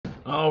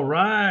All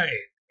right.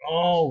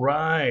 All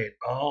right.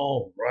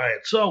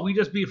 So we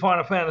just beat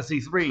Final Fantasy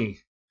 3.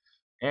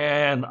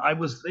 And I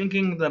was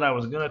thinking that I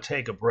was going to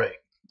take a break.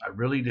 I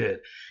really did.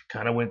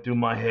 Kind of went through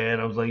my head.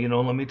 I was like,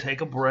 let me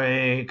take a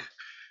break.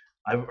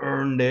 I've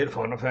earned it.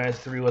 Final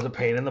Fantasy 3 was a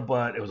pain in the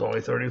butt. It was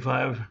only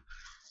 35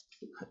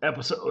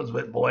 episodes,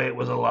 but boy, it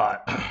was a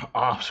lot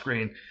off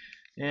screen.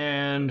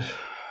 And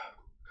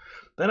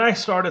then I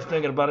started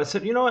thinking about it. I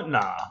said, you know what?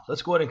 Nah,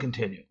 let's go ahead and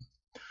continue.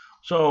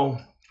 So,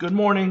 good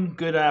morning,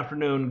 good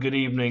afternoon, good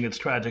evening. It's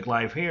Tragic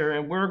Life here,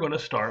 and we're going to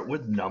start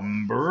with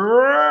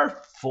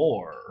number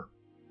 4.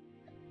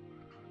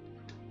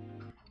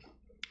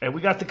 And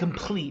we got the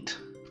complete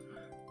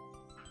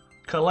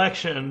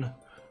collection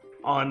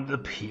on the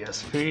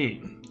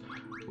PSP,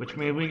 which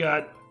means we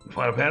got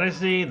Final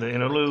Fantasy, the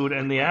interlude,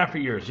 and the after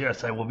years.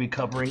 Yes, I will be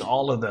covering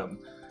all of them.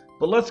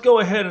 But let's go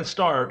ahead and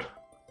start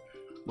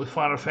with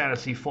Final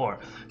Fantasy IV.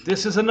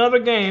 This is another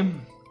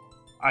game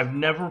I've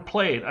never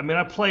played. I mean,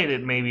 I played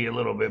it maybe a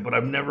little bit, but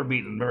I've never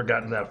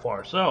gotten that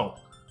far. So,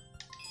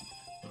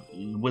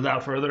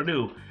 without further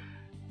ado,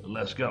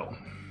 let's go.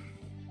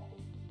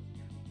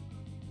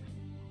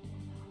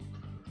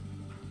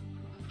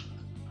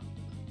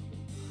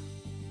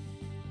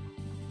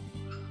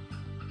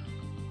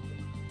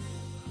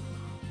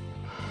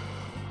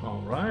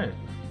 All right.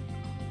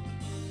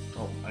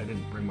 Oh, I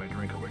didn't bring my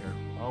drink over here.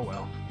 Oh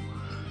well.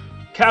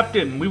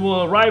 Captain, we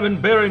will arrive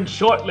in Baron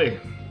shortly.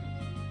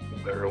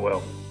 Very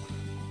well.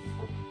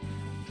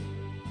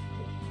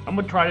 I'm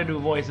gonna try to do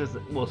voices.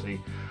 We'll see.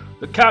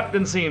 The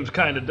captain seems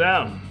kind of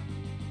down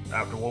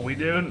after what we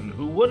did, and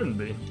who wouldn't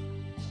be?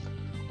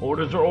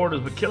 Orders are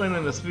orders, but killing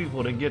innocent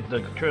people to get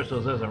the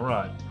crystals isn't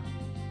right.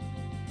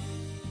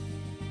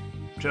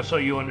 Just so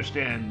you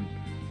understand,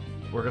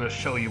 we're gonna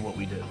show you what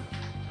we did.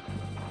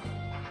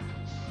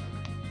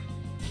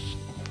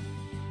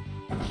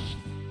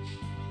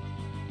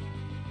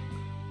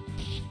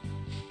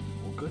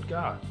 Well, good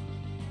God.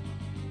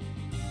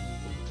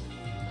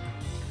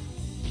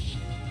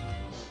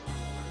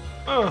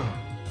 Ugh.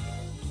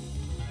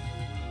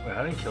 Wait,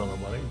 I didn't kill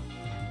nobody.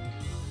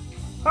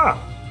 Huh.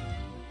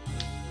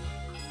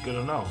 Good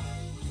to know.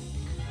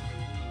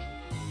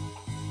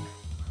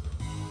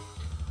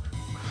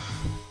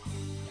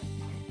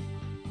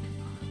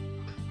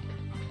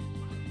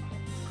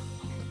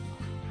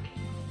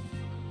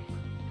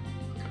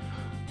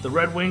 The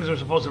Red Wings are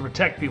supposed to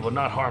protect people,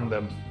 not harm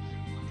them.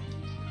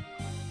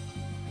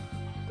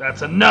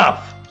 That's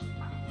enough!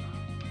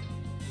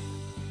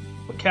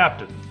 But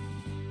Captain,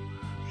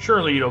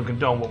 surely you don't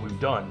condone what we've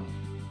done.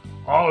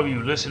 All of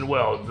you, listen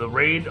well. The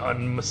raid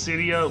on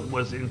Mysidia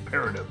was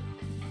imperative.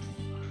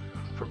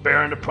 For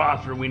Baron to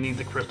prosper, we need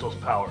the crystal's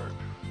power.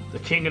 The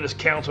king and his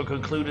council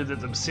concluded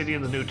that the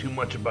Mysidians knew too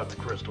much about the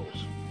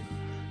crystals.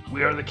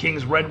 We are the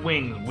king's Red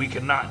Wings. We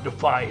cannot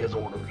defy his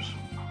orders.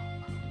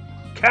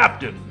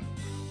 Captain!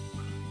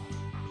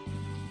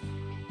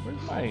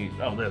 Where's my...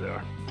 Oh, there they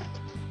are.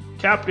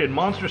 Captain,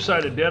 monster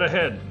sighted, dead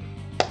ahead.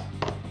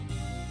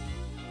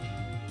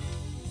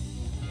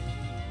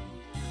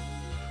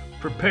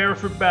 Prepare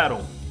for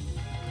battle.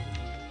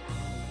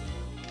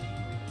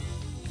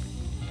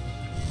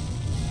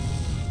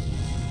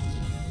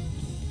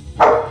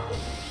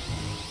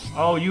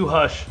 Oh, you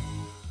hush.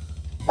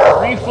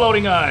 3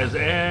 floating eyes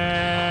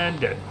and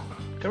dead.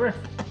 Come here.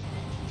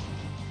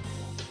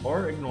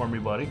 Or ignore me,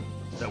 buddy.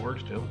 That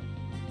works too.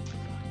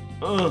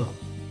 Ugh.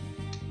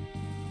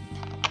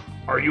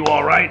 Are you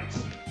alright?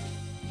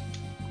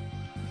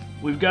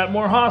 We've got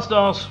more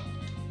hostiles.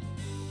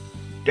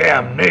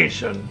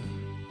 Damnation.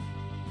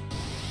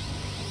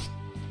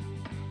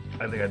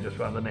 I think I just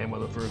found the name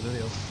of the first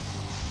video.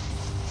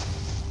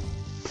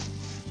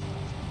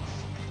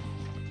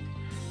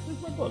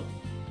 Where's my book?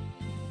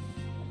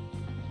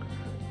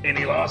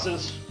 Any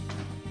losses?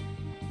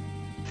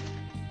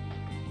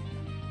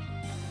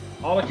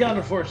 All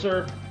accounted for,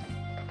 sir.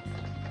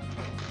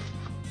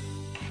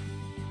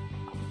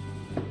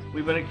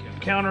 We've been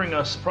encountering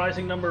a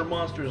surprising number of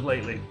monsters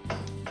lately.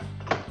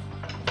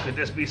 Could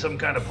this be some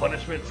kind of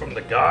punishment from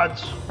the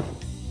gods?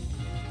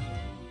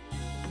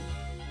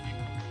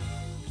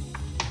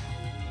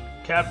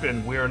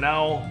 Captain, we are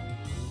now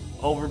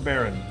over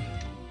Baron.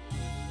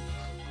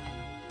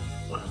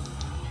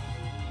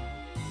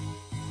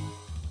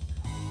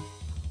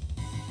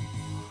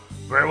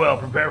 Very well,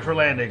 prepare for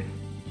landing.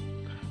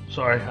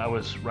 Sorry, I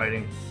was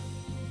writing.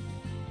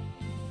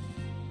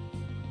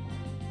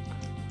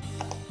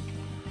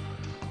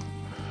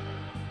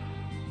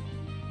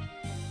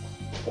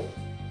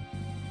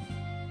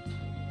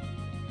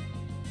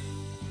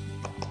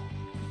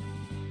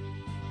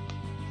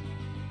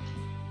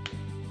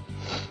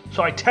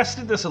 So I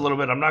tested this a little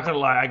bit. I'm not going to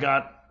lie. I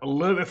got a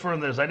little bit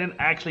further than this. I didn't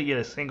actually get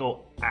a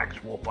single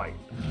actual fight.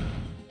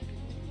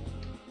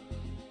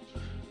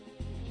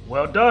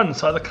 Well done.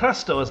 So the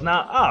crystal is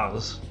now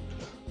ours.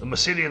 The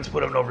Mysidians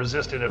put up no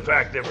resistance. In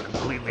fact, they were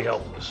completely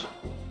helpless.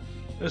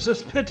 It's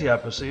just pity, I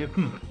perceive.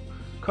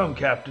 Come,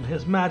 Captain.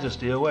 His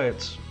Majesty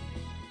awaits.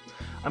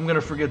 I'm going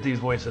to forget these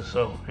voices,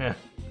 so, yeah.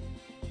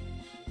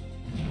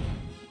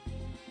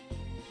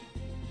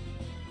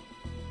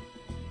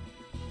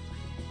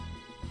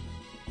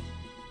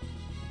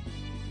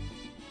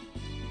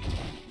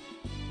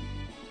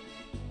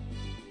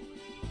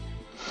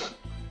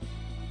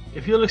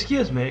 If you'll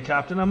excuse me,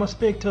 Captain, I must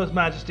speak to His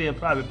Majesty in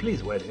private.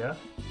 Please wait here.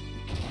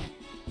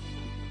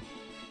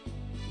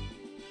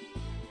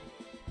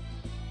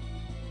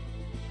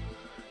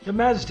 Your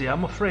Majesty,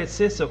 I'm afraid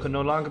Cecil can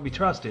no longer be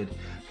trusted.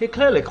 He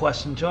clearly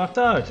questioned your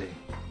authority.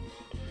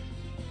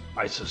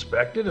 I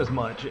suspected as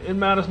much. It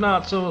matters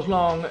not so as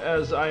long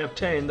as I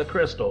obtain the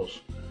crystals.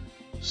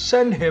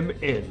 Send him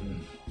in.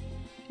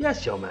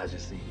 Yes, Your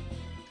Majesty.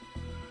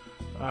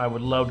 I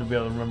would love to be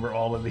able to remember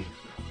all of these.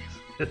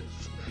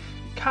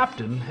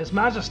 Captain, His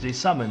Majesty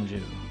summoned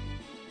you.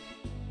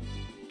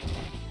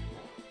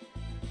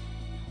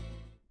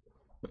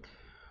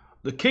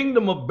 The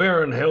Kingdom of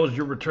Baron hails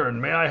your return.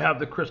 May I have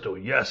the crystal?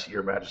 Yes,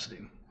 Your Majesty.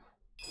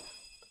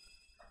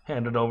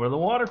 Handed over the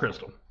water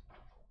crystal.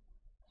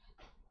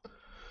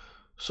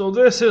 So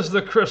this is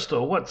the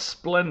crystal. What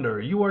splendor.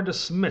 You are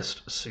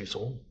dismissed,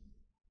 Cecil.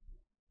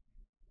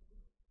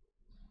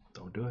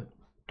 Don't do it.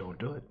 Don't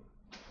do it.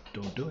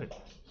 Don't do it.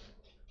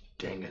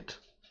 Dang it.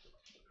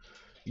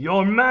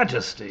 Your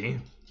Majesty.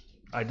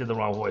 I did the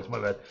wrong voice, my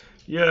bad.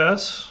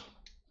 Yes.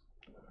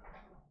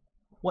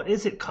 What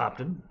is it,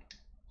 Captain?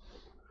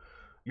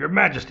 Your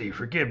Majesty,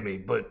 forgive me,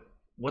 but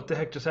what the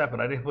heck just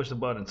happened? I didn't push the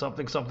button.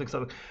 Something.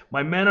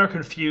 My men are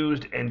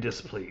confused and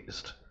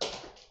displeased.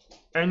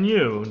 And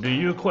you, do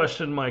you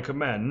question my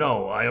command?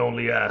 No, I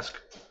only ask.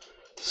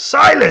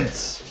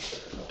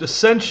 Silence!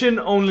 Dissension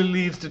only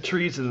leads to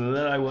treason, and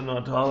that I will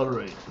not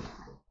tolerate.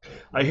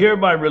 I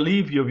hereby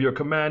relieve you of your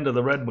command of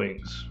the Red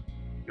Wings.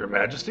 Your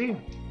Majesty?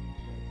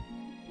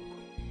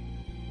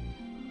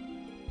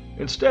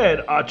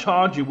 Instead, I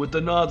charge you with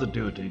another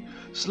duty.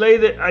 Slay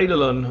the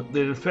Eidolon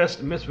that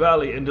infest Mist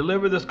Valley and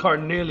deliver this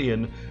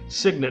carnelian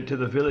signet to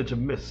the village of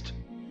Mist.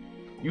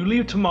 You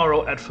leave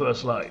tomorrow at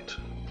first light.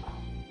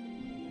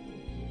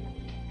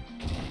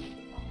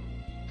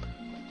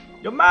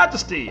 Your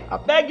Majesty, I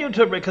beg you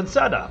to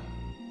reconsider.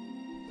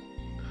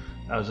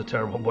 That was a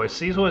terrible voice.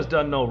 Cecil has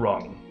done no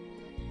wrong.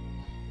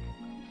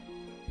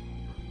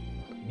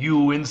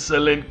 You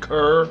insolent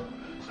cur!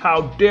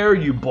 How dare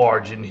you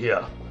barge in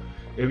here?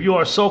 If you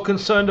are so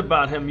concerned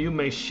about him, you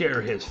may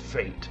share his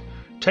fate.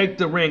 Take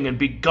the ring and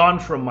be gone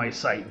from my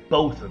sight,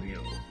 both of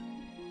you.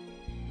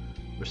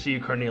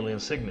 Receive carnelian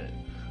signet.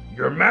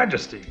 Your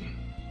Majesty!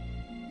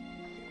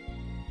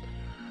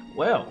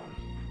 Well,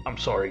 I'm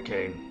sorry,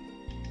 Kane.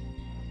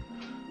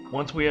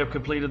 Once we have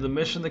completed the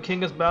mission, the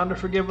king is bound to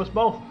forgive us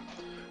both.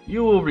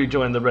 You will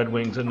rejoin the Red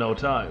Wings in no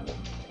time.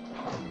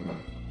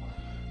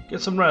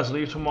 Get some rest,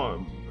 leave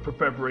tomorrow for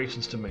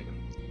preparations to make.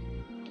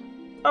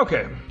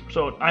 Okay,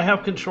 so I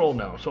have control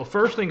now. So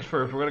first things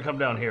first, we're going to come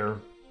down here.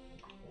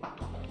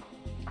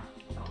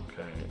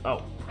 Okay,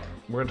 oh,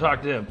 we're going to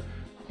talk to him.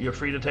 You're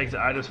free to take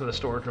the items from the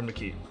storage room to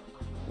keep.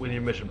 With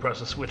your mission,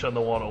 press the switch on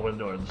the wall to open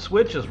the door. The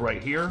switch is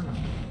right here.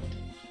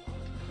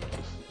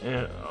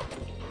 And,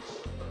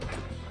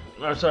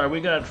 oh, sorry,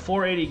 we got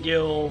 480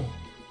 gil,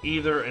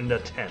 either, and a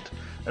tent.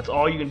 That's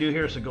all you can do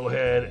here, so go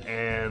ahead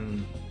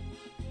and...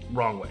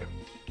 Wrong way.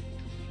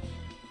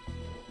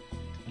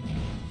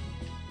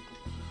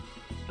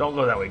 Don't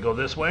go that way, go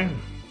this way.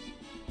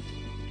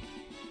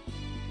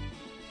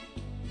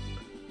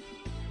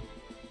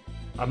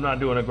 I'm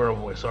not doing a girl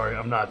voice, sorry,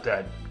 I'm not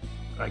that.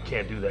 I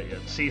can't do that yet.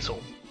 Cecil.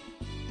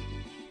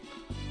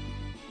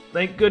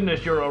 Thank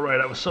goodness you're alright,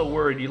 I was so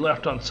worried you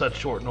left on such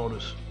short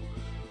notice.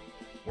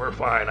 We're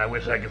fine, I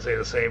wish I could say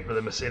the same for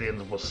the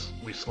Mysidians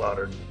we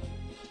slaughtered.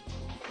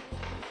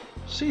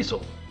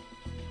 Cecil.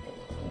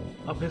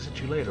 I'll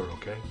visit you later,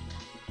 okay?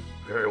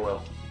 Very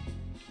well.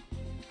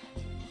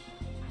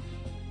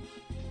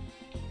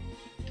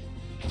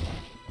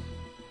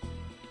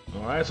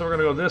 Alright, so we're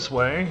gonna go this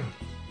way.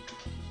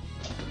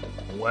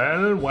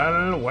 Well.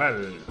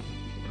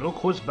 Look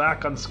who's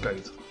back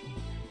unscathed.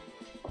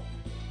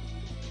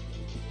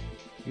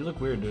 You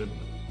look weird, dude.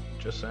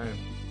 Just saying.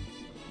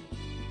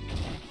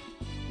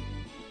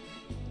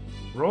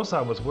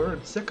 Rosa was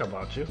worried sick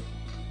about you.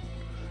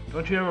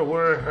 Don't you ever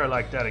worry her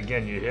like that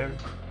again, you hear?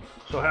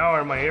 So how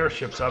are my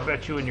airships? I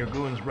bet you and your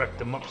goons wrecked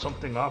them up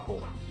something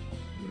awful.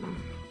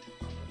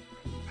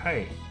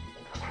 Hey,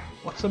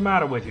 what's the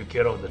matter with you,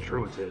 kiddo? The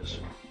truth is.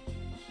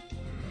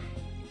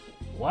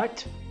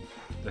 What?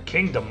 The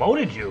king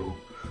demoted you?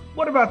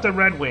 What about the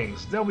Red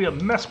Wings? They'll be a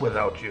mess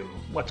without you.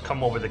 What's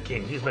come over the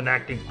king? He's been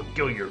acting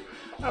peculiar.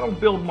 I don't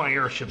build my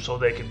airships so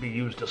they can be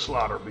used to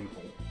slaughter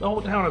people. The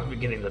whole town is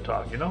beginning to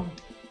talk, you know?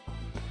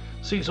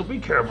 Cecil, be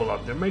careful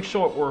out there. Make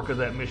short work of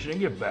that mission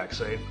and get back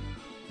safe.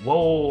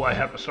 Whoa, I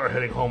have to start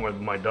heading home or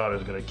my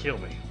daughter's gonna kill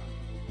me.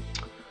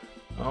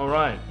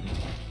 Alright.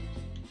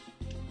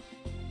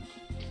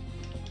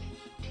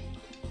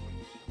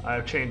 I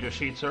have changed your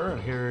sheet, sir, and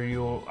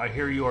I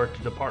hear you are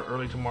to depart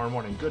early tomorrow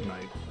morning. Good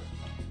night.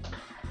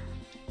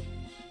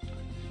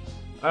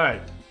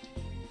 Alright.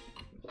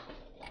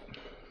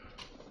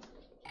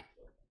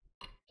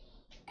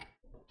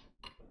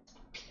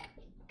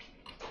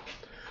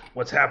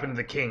 What's happened to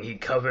the king? He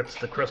covets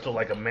the crystal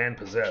like a man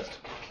possessed.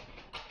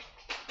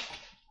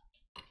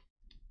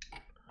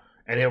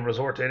 And he'll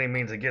resort to any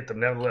means to get them.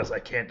 Nevertheless, I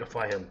can't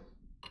defy him.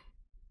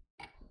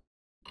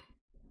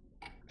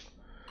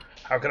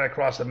 How can I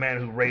cross the man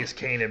who raised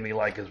Cain in me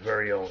like his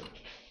very own?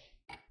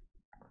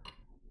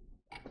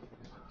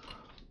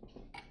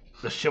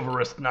 The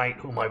chivalrous knight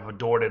whom I've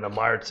adored and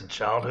admired since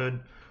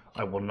childhood,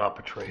 I will not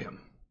betray him.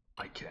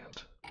 I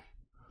can't.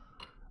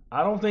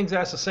 I don't think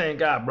that's the same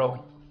guy,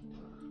 bro.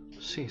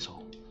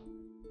 Cecil.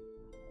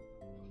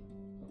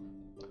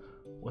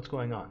 What's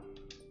going on?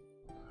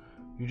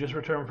 You just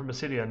returned from a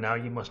city and now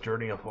you must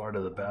journey afar to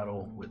the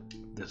battle with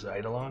this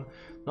Eidolon?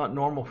 Not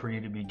normal for you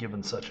to be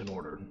given such an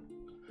order.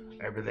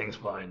 Everything's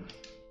fine.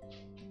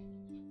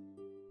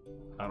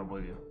 I don't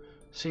believe you.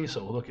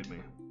 Cecil, look at me.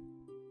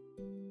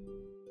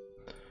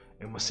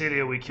 In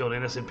Macedonia, we killed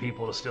innocent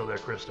people to steal their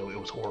crystal. It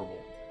was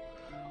horrible.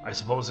 I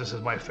suppose this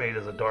is my fate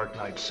as a Dark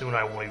Knight. Soon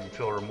I won't even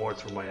feel remorse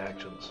for my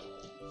actions.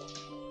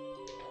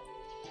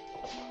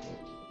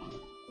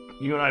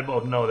 You and I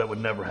both know that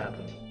would never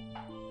happen.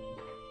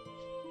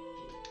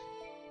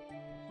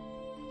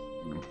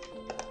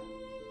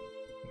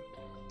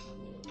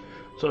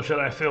 So should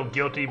I feel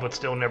guilty but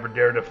still never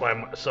dare defy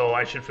my... So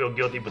I should feel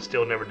guilty but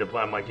still never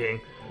defy my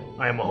king?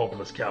 I am a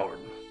hopeless coward.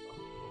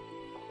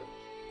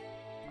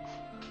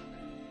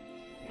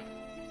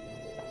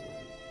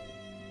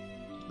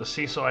 The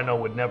Cecil I know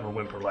would never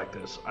whimper like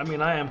this. I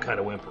mean, I am kind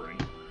of whimpering.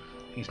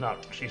 She's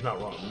not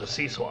wrong. The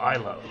Cecil I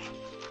love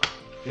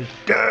is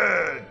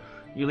dead!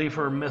 You leave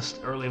for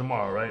Mist early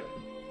tomorrow, right?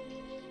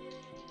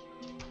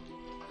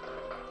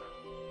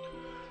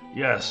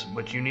 Yes,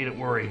 but you needn't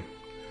worry.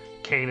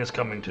 Cain is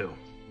coming too.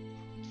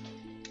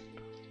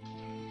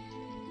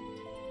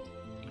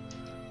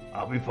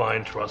 I'll be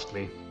fine, trust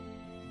me.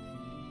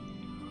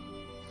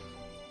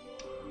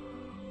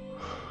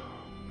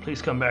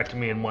 Please come back to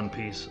me in one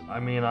piece. I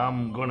mean,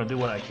 I'm going to do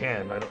what I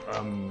can.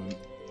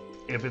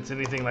 If it's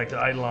anything like the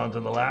Eidolons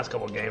in the last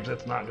couple of games,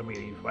 it's not going to be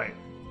an easy fight.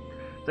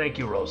 Thank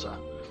you, Rosa.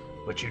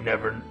 But you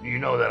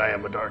know that I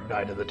am a Dark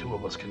Knight and the two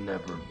of us can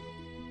never.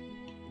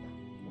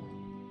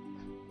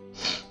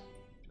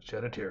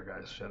 Shed a tear,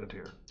 guys, shed a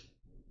tear.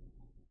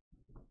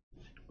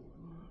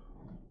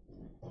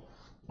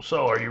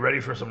 So, are you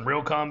ready for some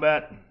real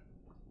combat?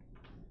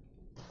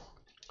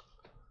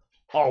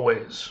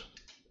 Always.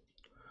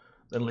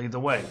 Then lead the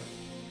way.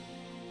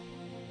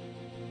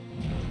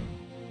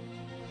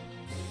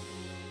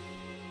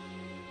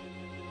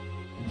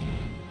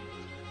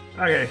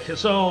 Okay,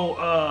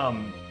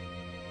 so,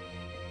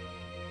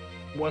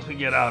 once we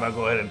get out, I'll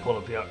go ahead and pull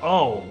up the...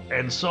 Oh,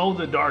 and so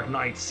the Dark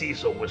Knight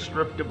Cecil was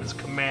stripped of his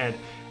command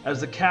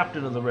as the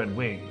captain of the Red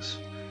Wings.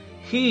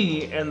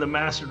 He and the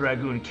Master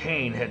Dragoon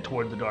Cain head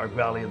toward the Dark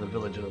Valley and the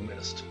Village of the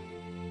Mist.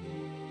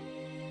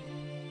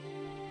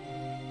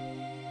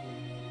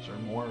 Is there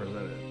more, or is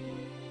that it?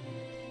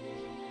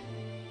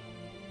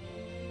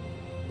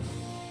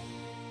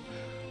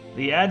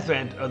 The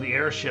advent of the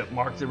airship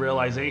marked the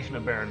realization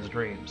of Baron's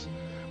dreams,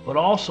 but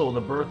also the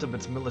birth of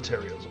its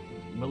militarism.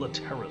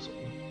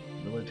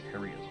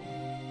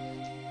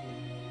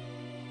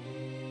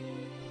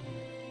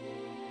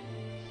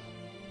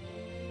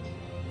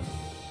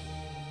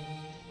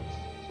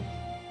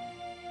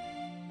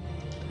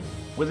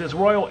 With his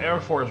Royal Air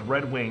Force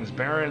Red Wings,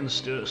 Baron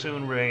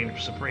soon reigned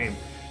supreme.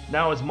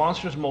 Now as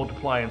monsters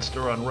multiply and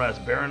stir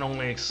unrest, Baron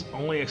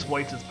only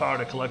exploits its power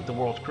to collect the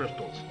world's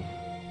crystals.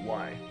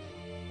 Why?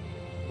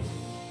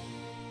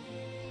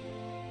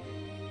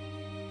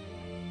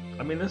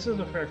 I mean, this is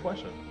a fair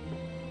question.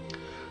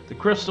 The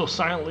crystals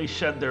silently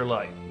shed their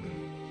light.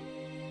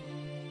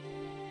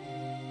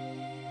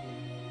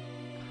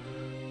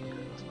 Okay,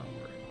 that's not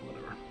working.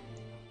 Whatever.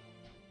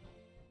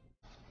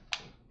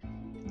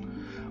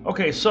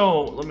 Okay,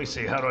 so let me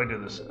see. How do I do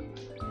this?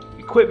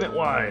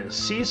 Equipment-wise,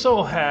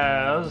 Cecil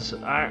has...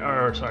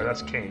 sorry,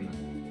 that's Cain.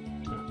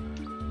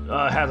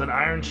 Has an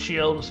iron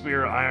shield,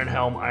 spear, iron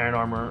helm, iron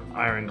armor,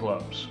 iron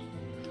gloves.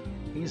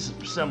 He's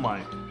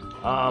semi.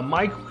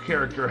 My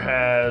character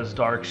has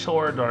dark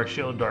sword, dark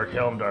shield, dark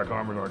helm, dark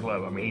armor, dark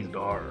glove. I mean, he's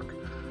dark.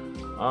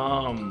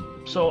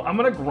 So I'm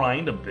gonna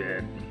grind a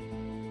bit.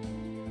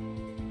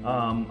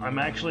 I'm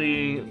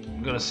actually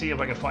gonna see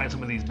if I can find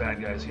some of these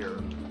bad guys here.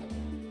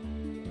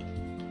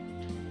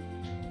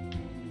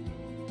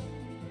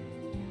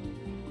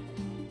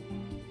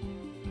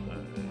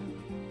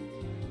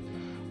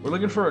 We're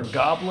looking for a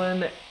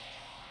goblin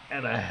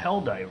and a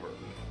helldiver.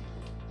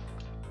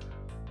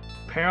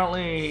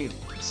 Apparently,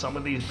 some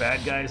of these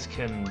bad guys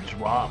can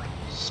drop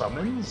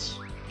summons.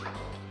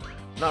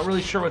 Not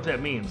really sure what that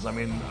means. I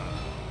mean,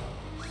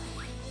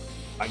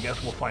 I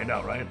guess we'll find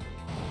out, right?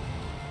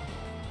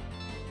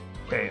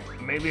 Okay,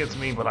 maybe it's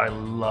me, but I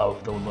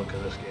love the look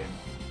of this game.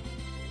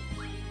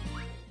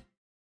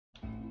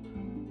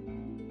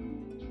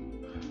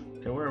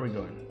 Okay, where are we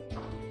going?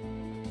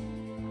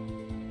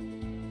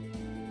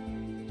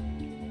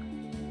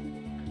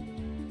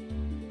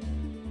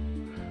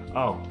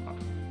 Oh.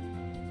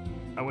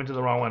 I went to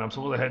the wrong one. I'm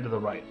supposed to head to the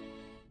right.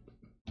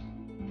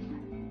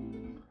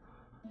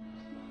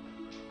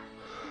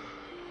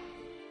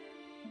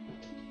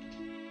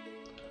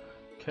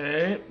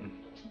 Okay.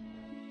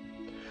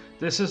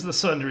 This is the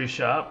sundry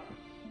shop.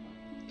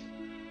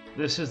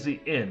 This is the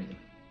inn.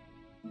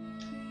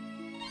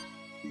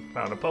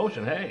 Found a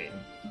potion, hey.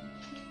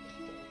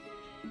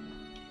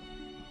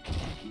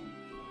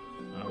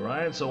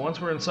 Alright, so once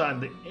we're inside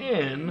the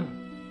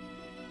inn,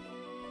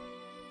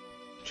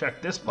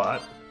 check this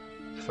pot.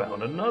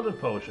 Found another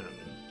potion.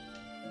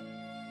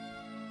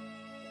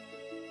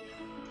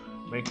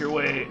 Make your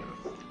way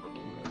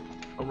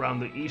around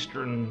the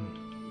eastern...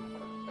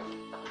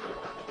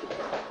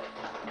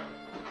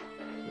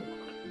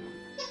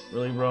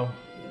 Really, bro?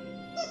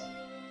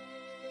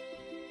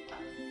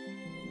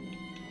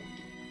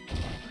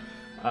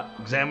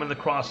 Examine the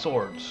crossed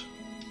swords.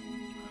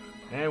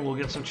 And we'll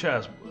get some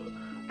chests.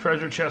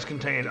 Treasure chest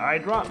contained eye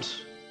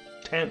drops,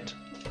 tent,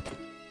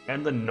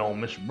 and the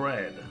gnomish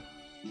bread.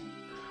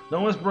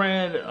 Gnomish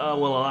bread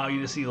will allow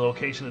you to see the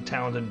location of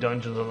towns and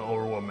dungeons on the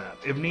overworld map,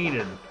 if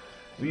needed.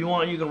 If you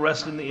want, you can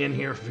rest in the inn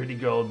here for 50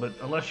 gold, but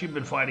unless you've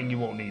been fighting, you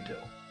won't need to.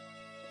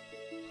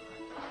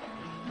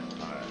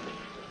 Alright.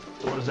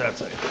 What does that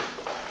say?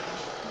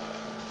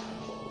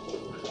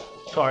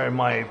 Sorry,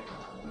 my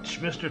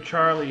Mr.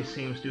 Charlie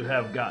seems to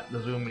have got the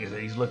zoomies.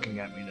 He's looking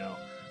at me now.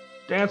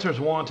 Dancers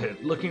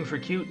wanted. Looking for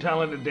cute,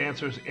 talented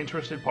dancers.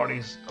 Interested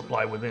parties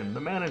apply within the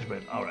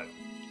management. Alright.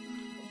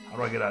 How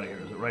do I get out of here?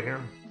 Is it right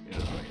here? Yeah,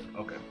 it's right here.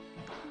 Okay.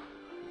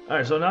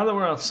 Alright, so now that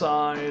we're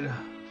outside...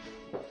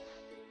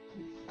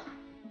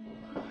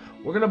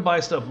 We're going to buy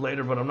stuff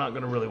later, but I'm not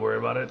going to really worry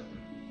about it.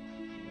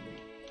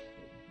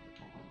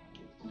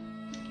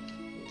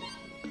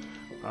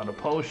 Found a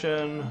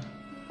potion.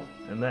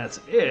 And that's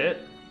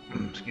it.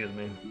 Excuse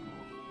me.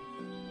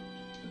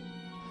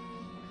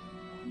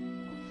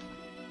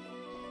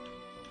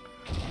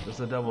 This is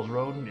the Devil's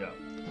Road?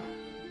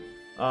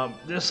 Yeah.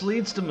 This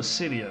leads to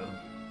Mysidia,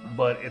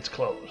 but it's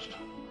closed.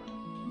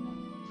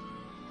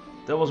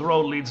 Devil's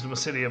Road leads to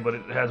Mysidia, but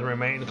it has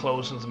remained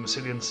closed since the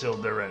Mysidians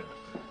sealed their end.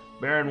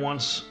 Baron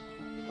once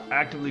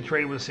actively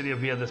traded with Mysidia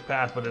via this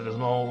path, but it is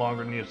no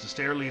longer in use. The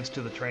stair leads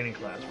to the training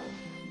classroom.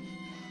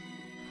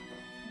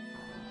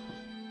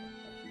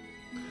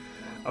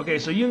 Okay,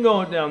 so you can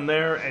go down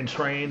there and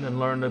train and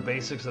learn the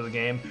basics of the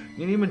game.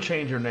 You can even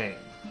change your name.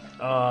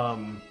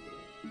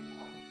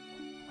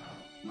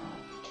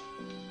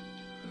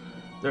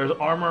 There's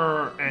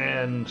armor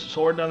and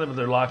sword down there, but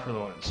they're locked for the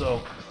moment.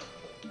 So,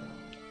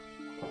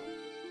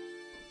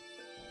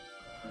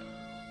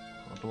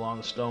 up along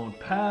the stone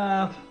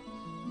path.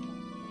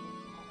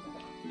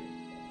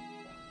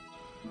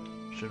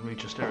 Should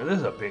reach a stair. This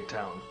is a big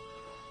town.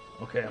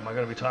 Okay, am I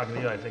going to be talking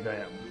to you? I think I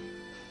am.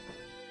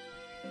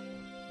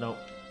 Nope.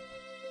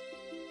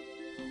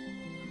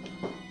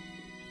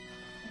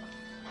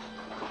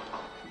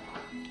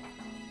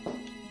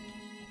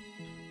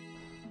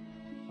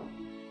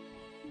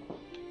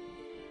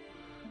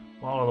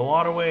 Follow the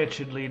waterway, it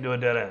should lead to a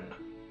dead end.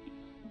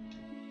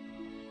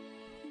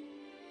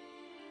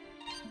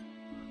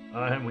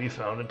 And we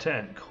found a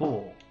tent.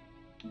 Cool.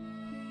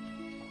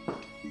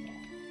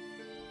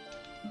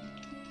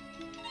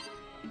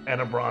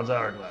 And a bronze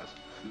hourglass.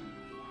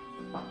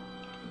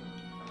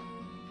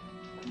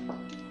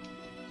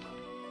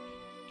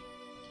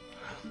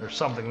 There's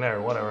something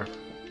there, whatever.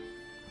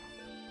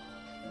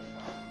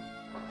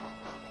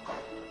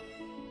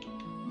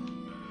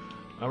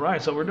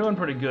 Alright, so we're doing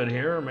pretty good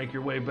here. Make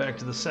your way back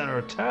to the center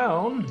of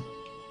town.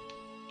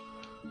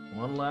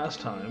 One last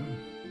time.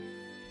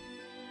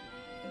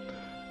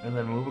 And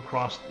then move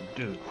across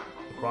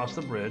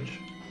the bridge.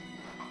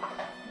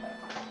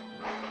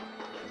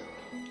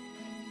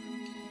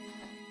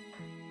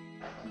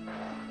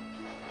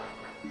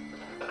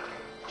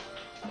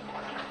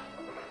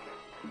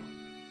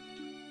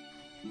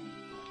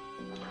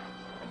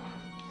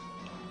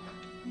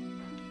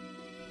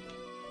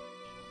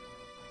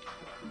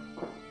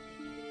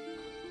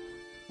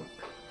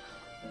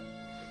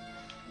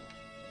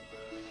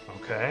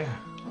 Okay.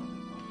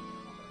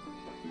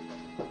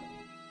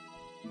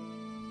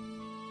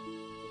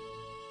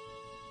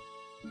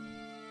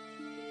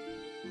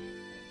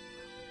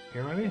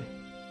 Here maybe?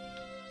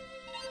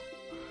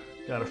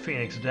 Got a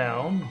phoenix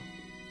down.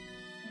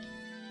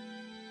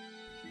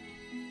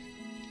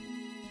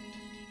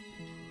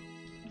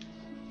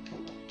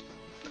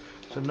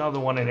 There's another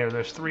one in here.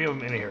 There's 3 of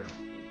them in here.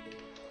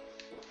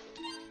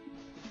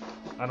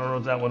 I don't know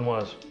what that one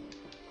was.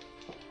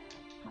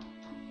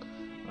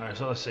 Alright,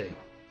 so let's see.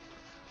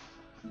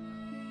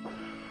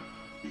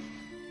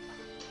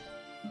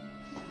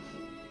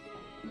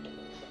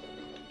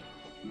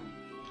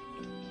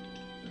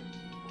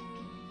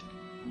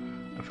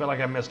 I feel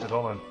like I missed it.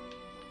 Hold on.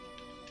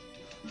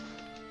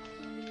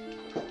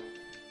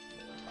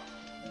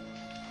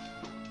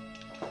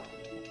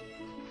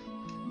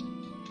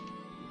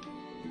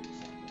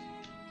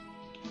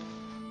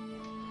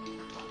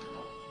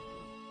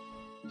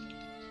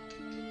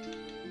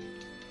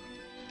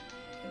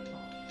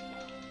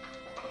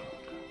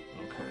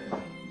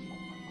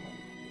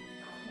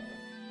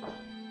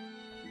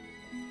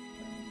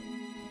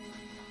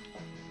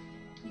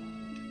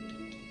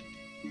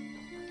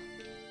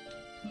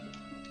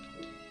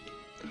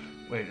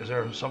 Wait, is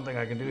there something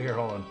I can do here?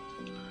 Hold on.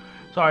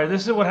 Sorry,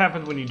 this is what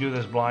happens when you do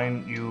this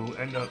blind. You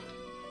end up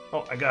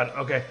Oh, I got it.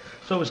 Okay.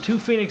 So it was 2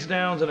 Phoenix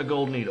Downs and a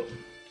gold needle.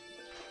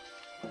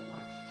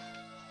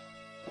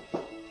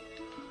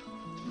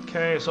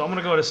 Okay, so I'm going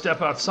to go ahead and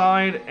step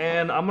outside,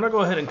 and I'm going to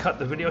go ahead and cut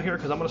the video here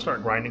because I'm going to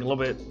start grinding a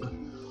little bit.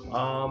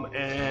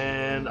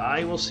 And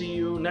I will see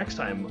you next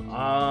time.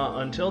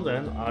 Until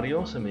then,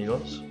 adios,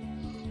 amigos.